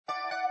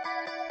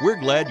We're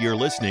glad you're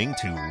listening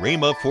to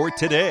Rhema for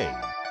Today.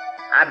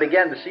 I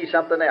began to see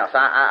something else.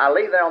 I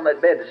lay there on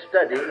that bed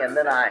studying, and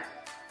then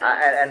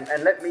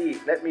let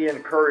me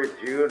encourage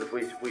you.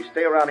 If we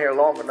stay around here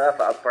long enough,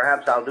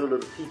 perhaps I'll do a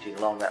little teaching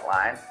along that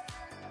line.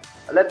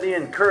 Let me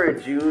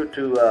encourage you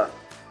to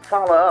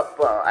follow up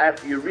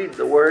after you read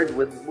the Word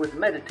with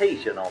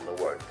meditation on the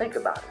Word. Think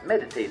about it.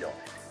 Meditate on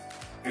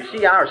it. You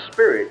see, our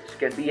spirits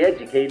can be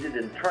educated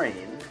and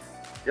trained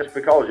just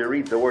because you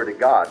read the Word of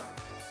God.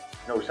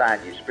 No sign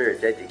your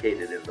spirit's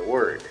educated in the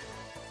Word.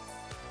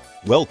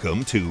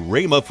 Welcome to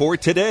Rhema for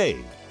Today.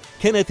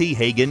 Kenneth E.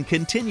 Hagin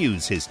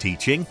continues his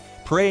teaching,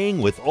 Praying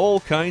with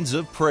All Kinds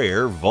of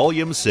Prayer,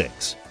 Volume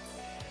 6.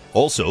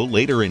 Also,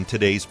 later in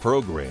today's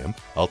program,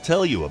 I'll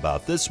tell you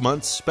about this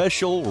month's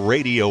special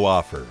radio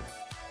offer.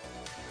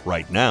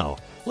 Right now,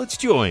 let's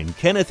join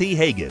Kenneth E.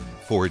 Hagin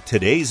for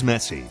today's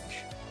message.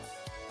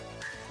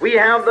 We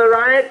have the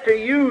right to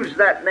use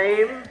that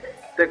name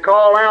to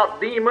call out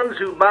demons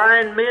who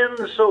bind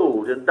men's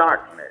souls in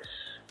darkness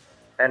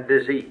and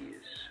disease.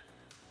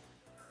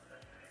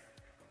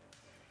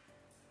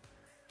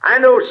 I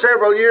know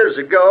several years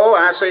ago,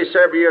 actually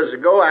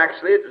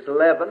it was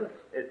 11,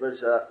 it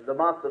was the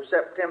month of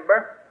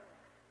September,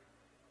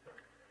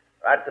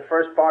 right the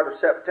first part of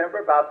September,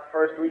 about the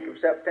first week of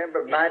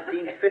September of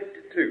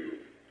 1952.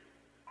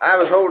 I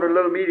was holding a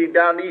little meeting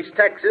down in East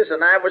Texas,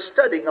 and I was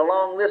studying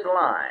along this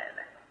line,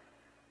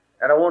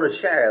 and I want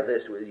to share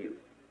this with you.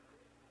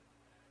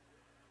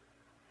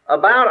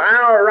 About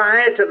our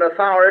right and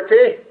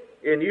authority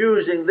in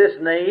using this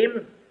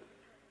name,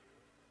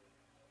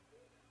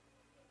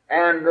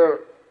 and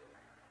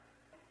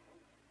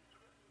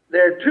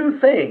there are two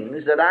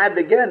things that I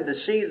began to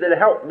see that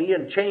helped me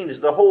and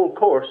changed the whole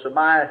course of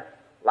my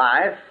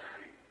life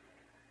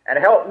and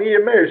helped me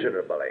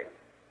immeasurably.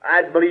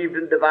 I'd believed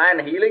in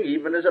divine healing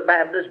even as a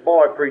Baptist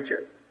boy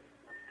preacher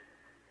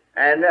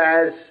and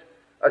as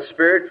a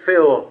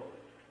Spirit-filled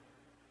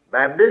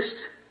Baptist,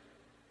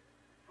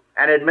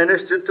 and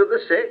administered to the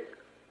sick.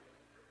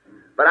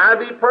 But I'll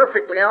be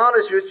perfectly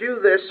honest with you,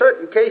 there's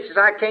certain cases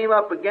I came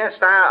up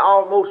against I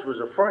almost was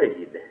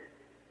afraid.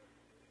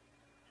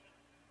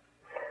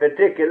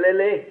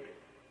 Particularly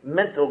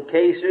mental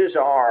cases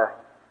are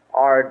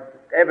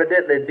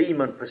evidently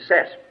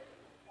demon-possessed,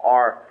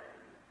 or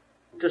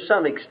to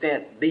some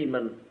extent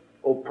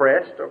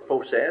demon-oppressed or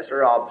possessed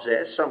or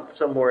obsessed,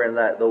 somewhere in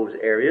those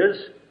areas.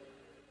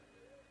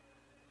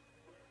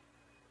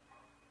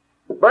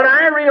 But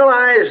I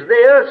realize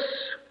this,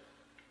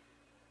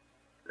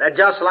 that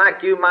just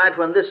like you might,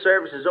 when this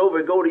service is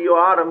over, go to your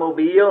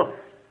automobile,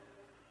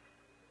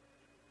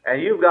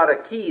 and you've got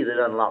a key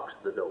that unlocks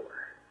the door.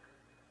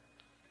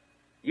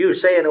 You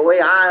say in a way,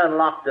 I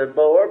unlocked the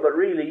door, but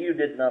really you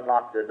didn't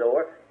unlock the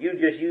door. You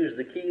just used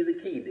the key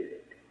did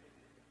it.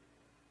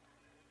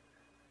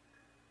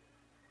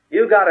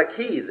 You've got a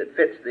key that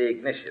fits the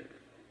ignition.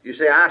 You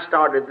say, I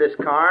started this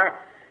car,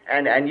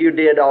 and you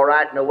did all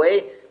right in a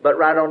way, but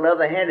right on the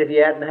other hand, if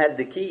you hadn't had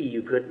the key,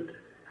 you couldn't.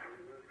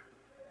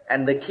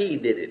 And the key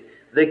did it.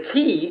 The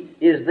key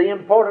is the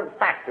important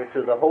factor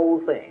to the whole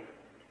thing.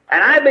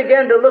 And I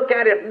began to look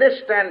at it from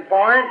this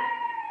standpoint.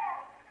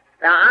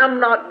 Now, I'm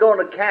not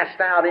going to cast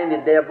out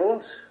any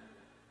devils.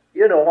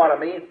 You know what I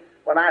mean.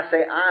 When I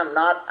say I'm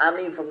not, I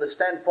mean from the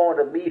standpoint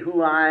of me,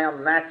 who I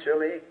am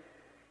naturally,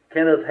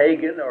 Kenneth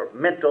Hagin, or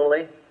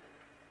mentally.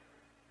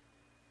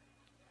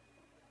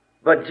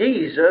 But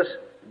Jesus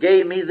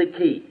gave me the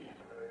key.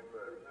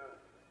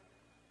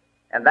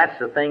 And that's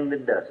the thing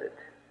that does it.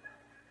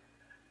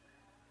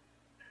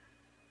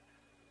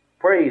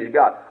 Praise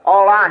God.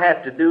 All I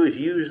have to do is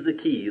use the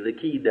key. The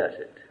key does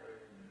it.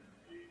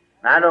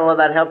 I don't know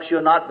whether that helps you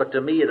or not, but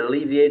to me it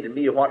alleviated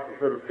me what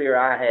little fear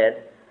I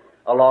had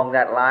along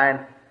that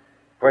line.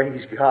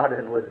 Praise God,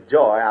 and with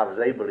joy I was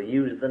able to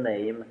use the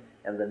name,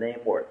 and the name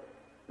worked.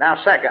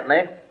 Now,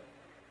 secondly,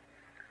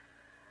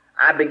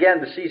 I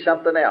began to see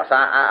something else.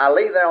 I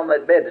lay there on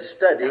that bed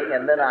studying,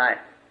 and then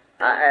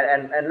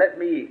let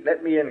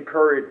me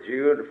encourage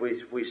you. If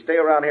we stay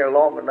around here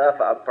long enough,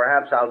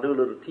 perhaps I'll do a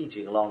little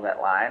teaching along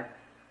that line.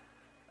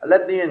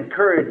 Let me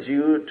encourage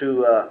you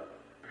to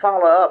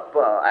follow up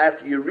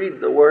after you read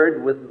the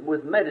Word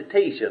with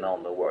meditation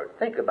on the Word.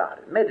 Think about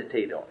it.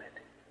 Meditate on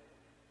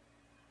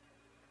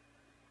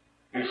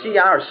it. You see,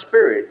 our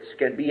spirits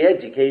can be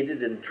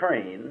educated and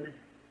trained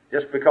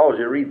just because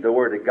you read the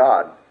Word of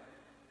God.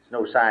 It's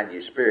no sign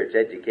your spirit's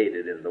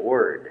educated in the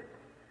Word.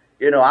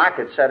 You know, I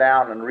could sit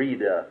down and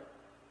read,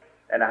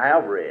 and I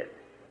have read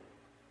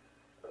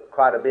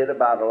quite a bit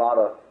about a lot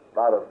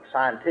of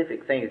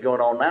scientific things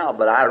going on now,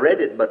 but I read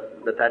it,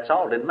 but that's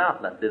all. Didn't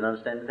mouth nothing. Didn't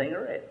understand anything I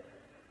read.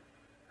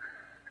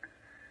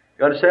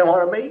 You understand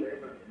what I mean?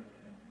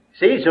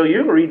 See, so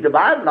you can read the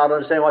Bible and not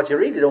understand what you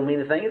read. It don't mean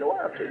a thing in the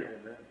world to you.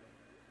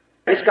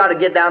 It's got to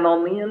get down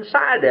on the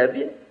inside of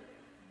you,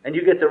 and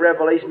you get the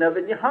revelation of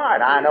it in your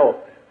heart. I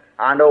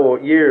know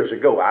years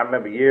ago, I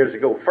remember years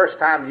ago, first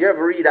time, did you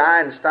ever read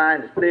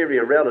Einstein's theory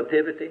of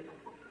relativity?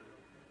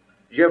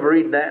 Did you ever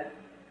read that?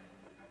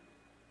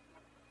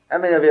 How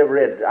many of you ever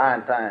read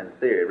Einstein's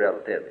theory of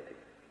relativity?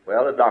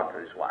 Well, the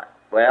doctor's wife.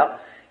 Well,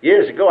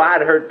 years ago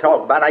I'd heard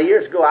talk about it.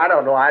 Years ago, I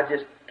don't know, I was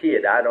just a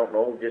kid. I don't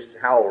know just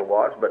how old I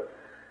was,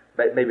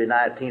 but maybe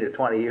 19 or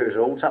 20 years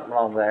old, something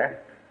along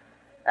there.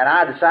 And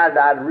I decided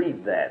I'd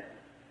read that.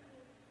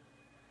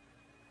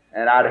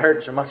 And I'd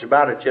heard so much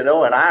about it,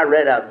 and I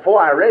read it. Before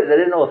I read it, I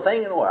didn't know a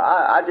thing anywhere.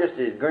 I just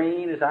as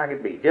green as I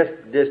could be, just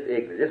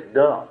ignorant, just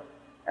dumb.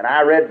 And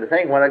I read the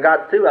thing. When I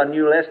got through, I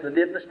knew less than I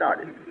did when I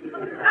started.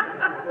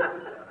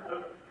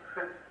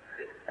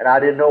 And I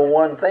didn't know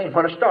one thing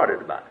when I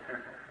started about it.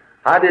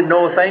 I didn't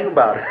know a thing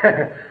about it.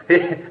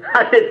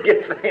 I didn't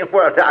get the thing.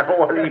 Well, I don't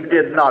know whether you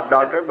did or not,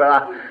 Doctor,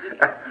 but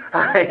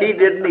he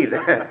didn't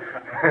either.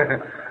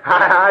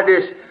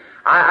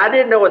 I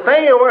didn't know a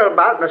thing in the world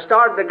about it, and I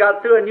started and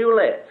got through, and knew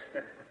less.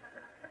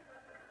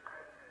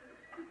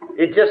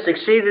 It just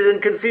succeeded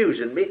in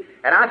confusing me.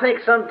 And I think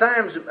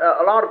sometimes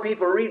a lot of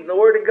people reading the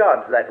Word of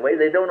God that way.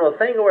 They don't know a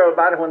thing in the world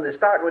about it when they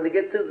start. When they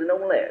get through, they know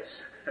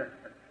less.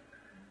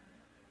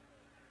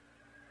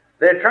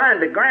 They're trying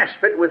to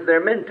grasp it with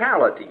their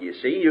mentality, you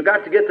see. You've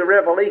got to get the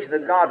revelation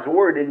of God's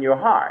Word in your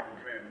heart.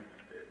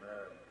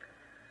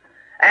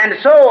 And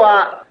so,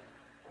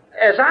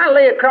 as I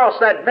lay across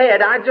that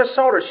bed, I just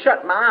sort of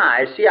shut my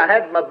eyes. See, I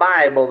had my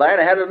Bible there,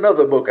 and I had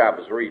another book I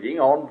was reading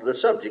on the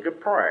subject of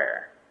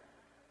prayer.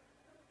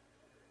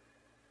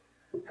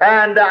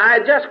 And I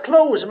just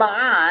closed my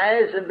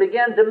eyes and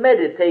began to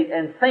meditate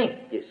and think,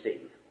 you see,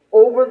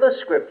 over the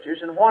Scriptures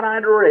and what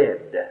I'd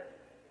read.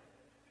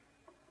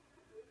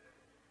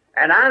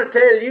 And I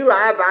tell you,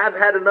 I've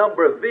had a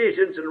number of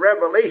visions and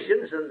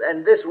revelations,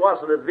 and this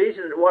wasn't a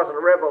vision, it wasn't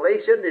a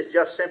revelation, it's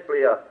just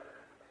simply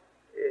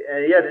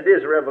and yet it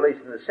is a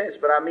revelation in a sense,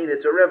 but I mean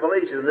it's a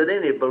revelation that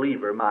any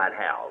believer might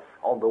have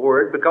on the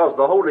Word, because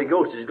the Holy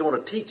Ghost is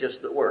going to teach us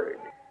the Word.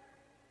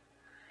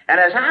 And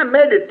as I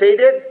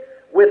meditated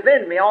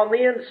within me, on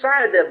the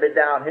inside of me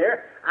down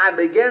here, I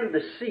began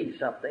to see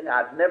something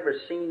I'd never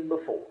seen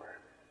before.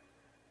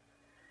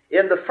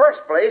 In the first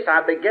place,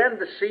 I began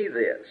to see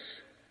this,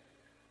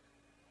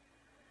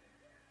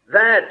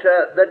 that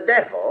the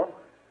devil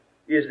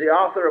is the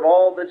author of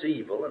all that's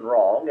evil and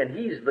wrong, and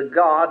he's the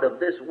god of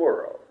this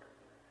world.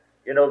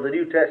 You know, the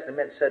New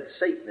Testament said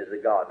Satan is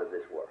the god of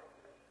this world.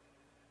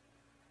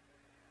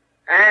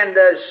 And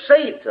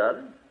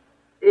Satan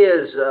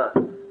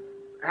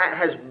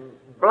has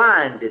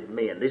blinded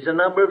men. There's a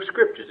number of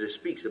scriptures that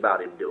speaks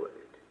about him doing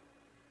it.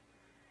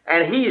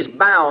 And he's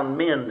bound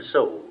men's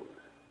souls.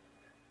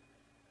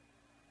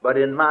 But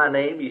in my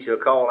name you shall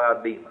call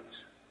out demons.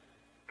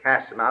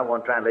 Cast them out.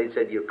 One translation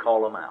said you'll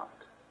call them out.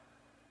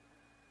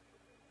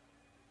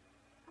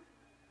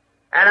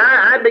 And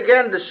I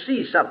began to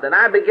see something.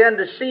 I began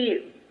to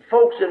see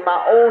folks in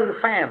my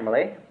own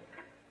family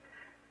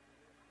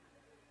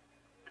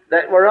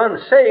that were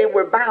unsaved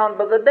were bound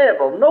by the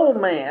devil. No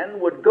man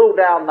would go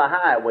down the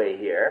highway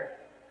here,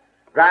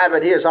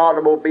 driving his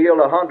automobile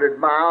 100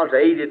 miles,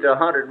 80 to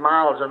 100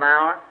 miles an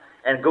hour,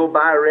 and go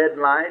by red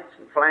lights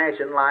and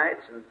flashing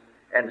lights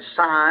and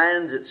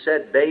signs that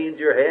said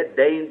danger ahead,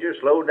 danger,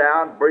 slow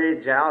down,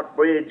 bridge out,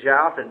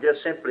 and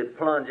just simply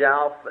plunge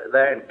out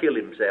there and kill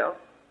himself.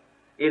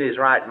 In his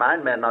right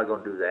mind, man not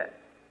going to do that.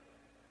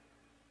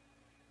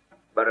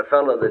 But a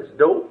fellow that's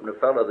dope and a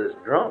fellow that's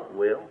drunk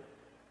will,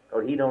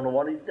 or he don't know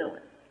what he's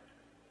doing.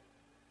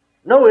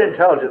 No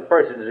intelligent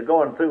person is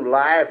going through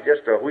life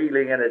just a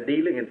wheeling and a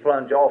dealing and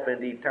plunge off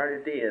into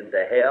eternity,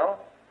 into hell,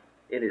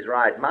 in his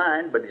right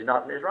mind, but he's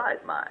not in his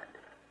right mind.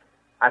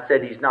 I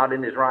said he's not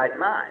in his right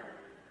mind.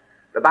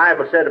 The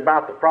Bible said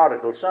about the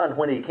prodigal son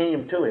when he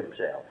came to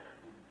himself.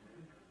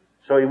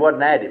 So he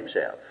wasn't at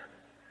himself.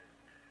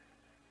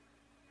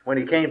 When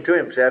he came to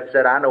himself, he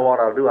said, I know what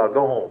I'll do, I'll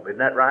go home. Isn't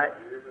that right?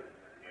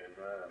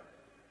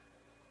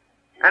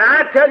 And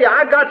I tell you,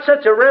 I got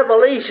such a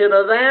revelation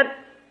of that,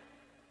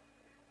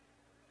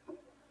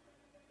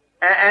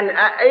 and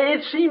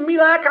it seemed to me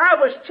like I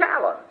was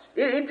challenged.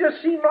 It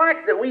just seemed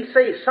like that we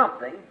say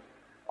something,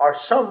 or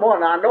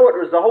someone, I know it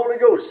was the Holy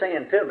Ghost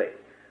saying to me,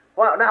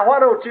 well, now why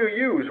don't you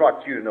use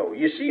what you know?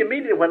 You see,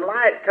 immediately when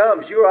light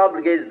comes, you're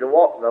obligated to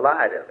walk in the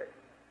light of it.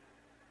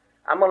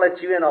 I'm going to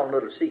let you in on a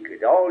little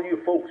secret. All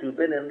you folks who've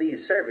been in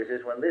these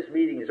services, when this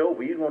meeting is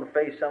over, you're going to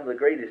face some of the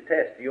greatest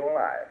tests of your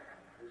life.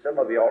 Some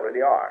of you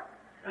already are.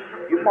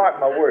 You mark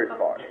my word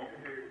for it.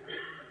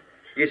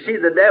 You see,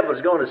 the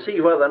devil's going to see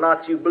whether or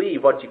not you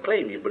believe what you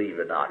claim you believe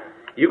or not.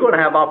 You're going to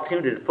have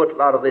opportunity to put a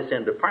lot of this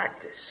into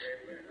practice.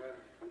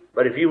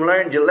 But if you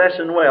learned your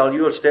lesson well,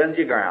 you'll stand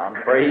your ground,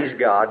 praise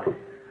God,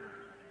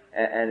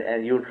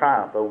 and you'll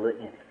triumph over the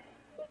enemy.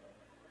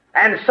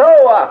 And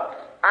so,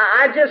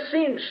 I just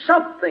seen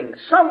something,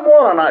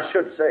 someone I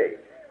should say,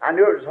 I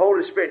knew it was the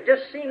Holy Spirit,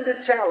 just seemed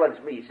to challenge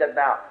me. He said,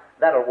 now,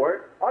 that'll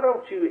work. Why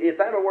don't you, if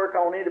that'll work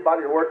on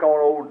anybody, it'll work on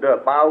old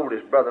Dub. My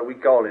oldest brother, we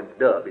called him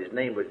Dub. His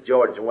name was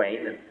George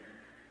Wayne, and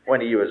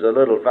when he was a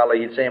little fellow,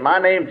 he'd say, my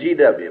name's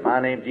G.W., my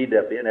name's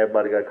G.W., and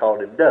everybody got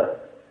called him Dub.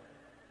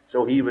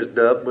 So he was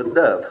Dub with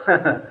Dub.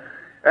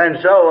 And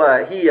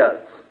so he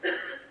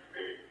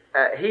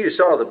was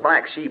sort of the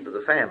black sheep of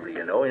the family,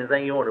 you know.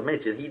 Anything you want to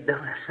mention, he'd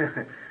done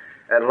it.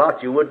 And a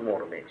lot you wouldn't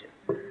want to mention.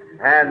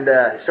 And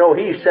so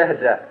he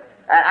said,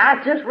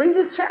 I just read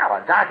a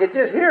challenge. I could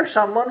just hear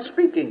someone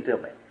speaking to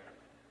me,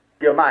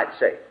 you might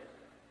say.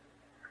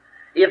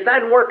 If that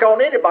didn't work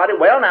on anybody,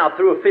 well, now,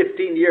 through a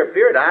 15-year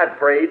period, I'd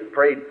prayed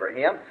for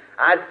him.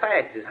 I'd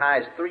fast as high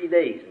as 3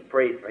 days and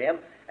prayed for him.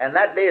 And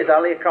that day, as I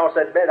lay across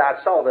that bed, I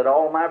saw that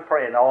all my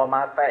praying, all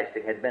my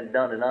fasting had been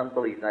done in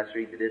unbelief, and that's the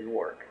reason it didn't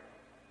work.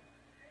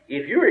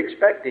 If you're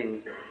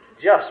expecting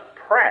just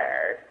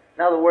prayer,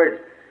 in other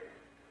words,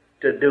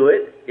 to do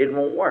it, it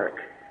won't work.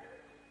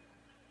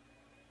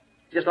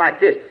 Just like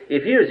this.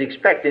 If you was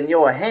expecting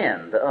your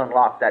hand to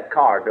unlock that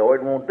car door,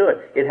 it won't do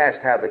it. It has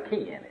to have a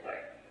key in it.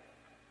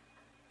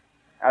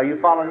 Are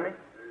you following me?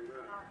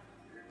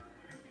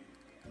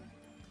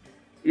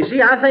 You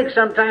see, I think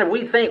sometimes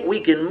we think we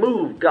can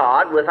move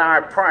God with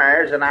our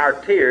prayers and our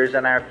tears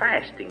and our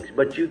fastings,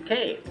 but you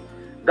can't.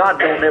 God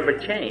don't ever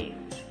change.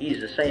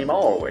 He's the same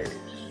always.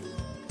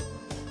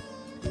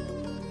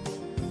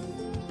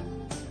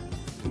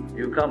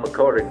 You come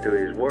according to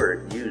His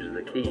Word, use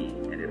the key,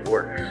 and it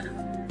works.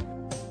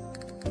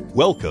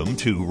 Welcome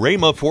to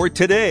Rhema for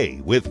Today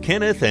with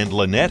Kenneth and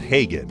Lynette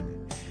Hagin.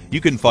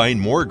 You can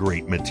find more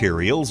great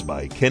materials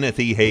by Kenneth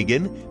E.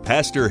 Hagin,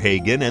 Pastor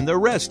Hagin, and the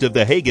rest of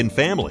the Hagin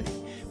family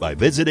by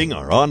visiting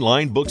our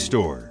online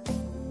bookstore.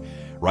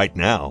 Right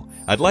now,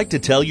 I'd like to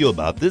tell you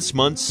about this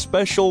month's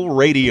special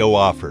radio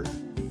offer.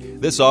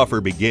 This offer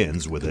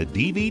begins with a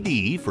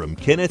DVD from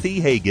Kenneth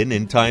E. Hagin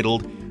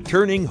entitled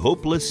Turning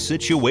Hopeless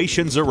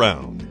Situations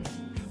Around.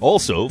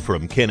 Also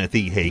from Kenneth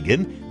E.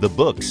 Hagin, the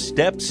book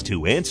Steps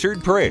to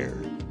Answered Prayer.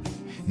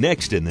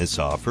 Next in this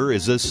offer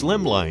is a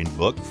slimline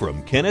book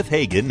from Kenneth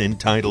Hagin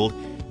entitled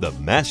The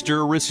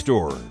Master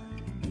Restorer.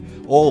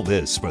 All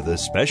this for the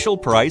special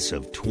price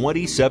of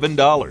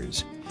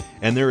 $27.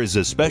 And there is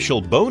a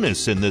special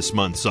bonus in this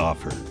month's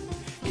offer.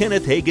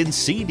 Kenneth Hagin's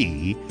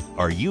CD,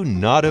 Are You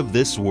Not of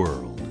This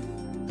World?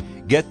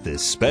 Get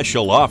this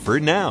special offer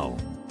now.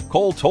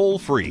 Call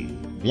toll-free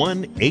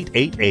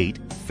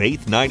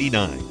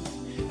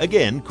 1-888-FAITH-99.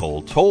 Again,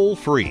 call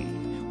toll-free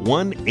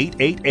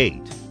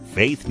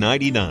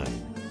 1-888-FAITH-99.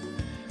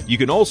 You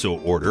can also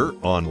order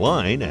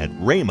online at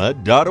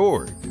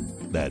rhema.org.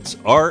 That's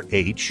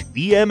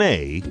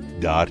RHEMA.org.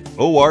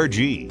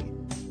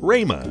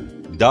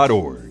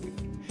 rhema.org.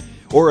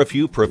 Or if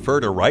you prefer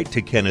to write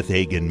to Kenneth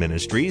Hagin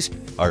Ministries,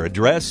 our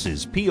address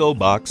is P.O.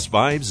 Box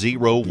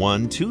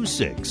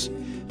 50126,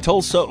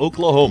 Tulsa,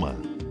 Oklahoma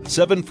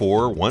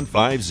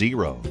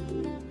 74150.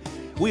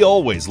 We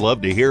always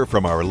love to hear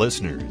from our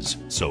listeners,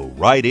 so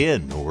write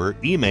in or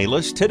email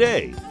us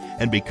today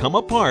and become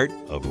a part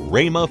of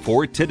Rhema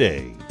for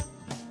Today.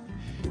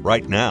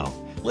 Right now,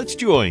 let's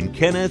join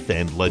Kenneth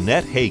and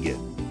Lynette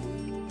Hagin.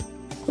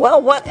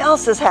 Well, what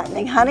else is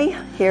happening, honey,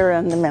 here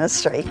in the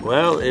ministry?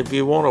 Well, if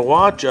you want to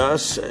watch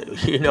us,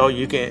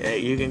 you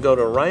can go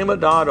to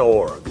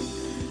rhema.org.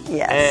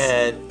 Yes.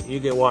 And you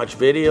can watch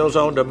videos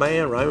on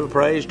demand, Rhema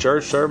Praise,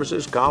 church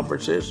services,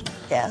 conferences.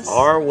 Yes.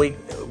 Or we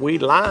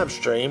live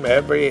stream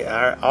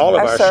all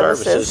of our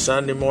services,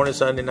 Sunday morning,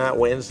 Sunday night,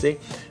 Wednesday.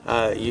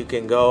 You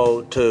can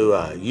go to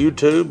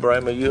YouTube,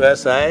 Rhema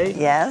USA.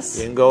 Yes.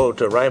 You can go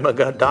to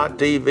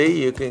rhema.tv.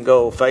 You can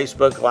go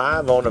Facebook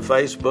Live on the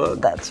Facebook.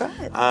 That's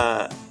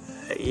right.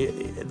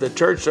 The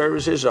church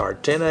services are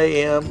 10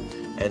 a.m.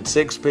 and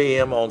 6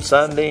 p.m. on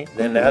Sunday,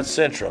 then that's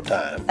Central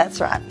Time. That's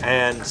right.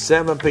 And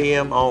 7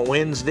 p.m. on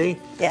Wednesday.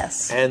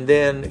 Yes. And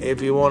then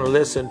if you want to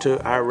listen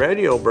to our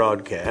radio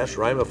broadcast,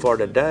 Rhema for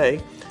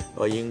Today,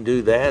 well, you can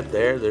do that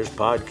there. There's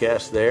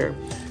podcasts there.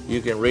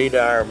 You can read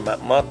our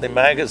monthly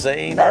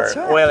magazine. That's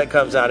right. Well, it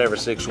comes out every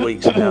 6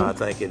 weeks now, I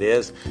think it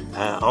is.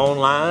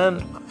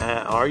 Online,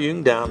 or you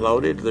can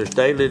download it. There's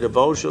daily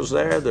devotionals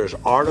there. There's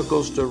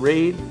articles to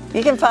read.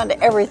 You can find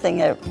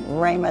everything at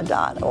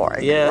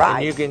rhema.org. Yeah, right.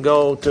 And you can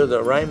go to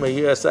the Rhema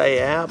USA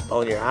app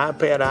on your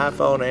iPad,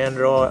 iPhone,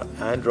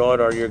 Android,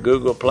 or your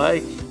Google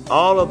Play.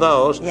 All of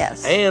those.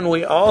 Yes. And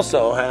we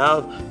also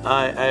have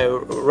a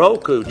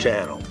Roku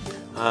channel.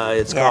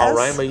 It's called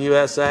Rhema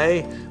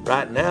USA.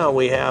 Right now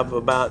we have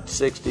about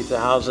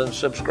 60,000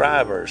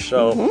 subscribers,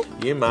 so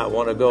you might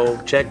want to go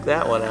check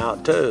that one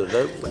out too.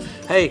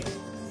 Hey,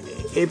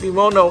 if you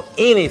want to know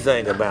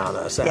anything about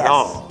us at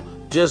all,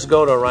 just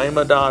go to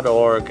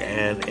rhema.org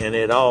and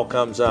it all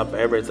comes up.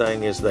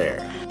 Everything is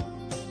there.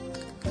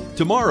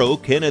 Tomorrow,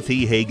 Kenneth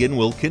E. Hagin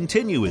will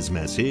continue his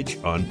message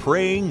on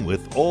Praying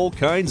with All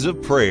Kinds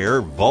of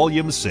Prayer,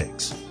 Volume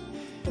 6.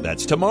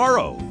 That's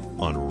tomorrow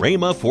on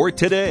Rhema for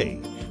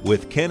Today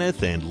with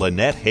Kenneth and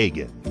Lynette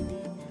Hagin.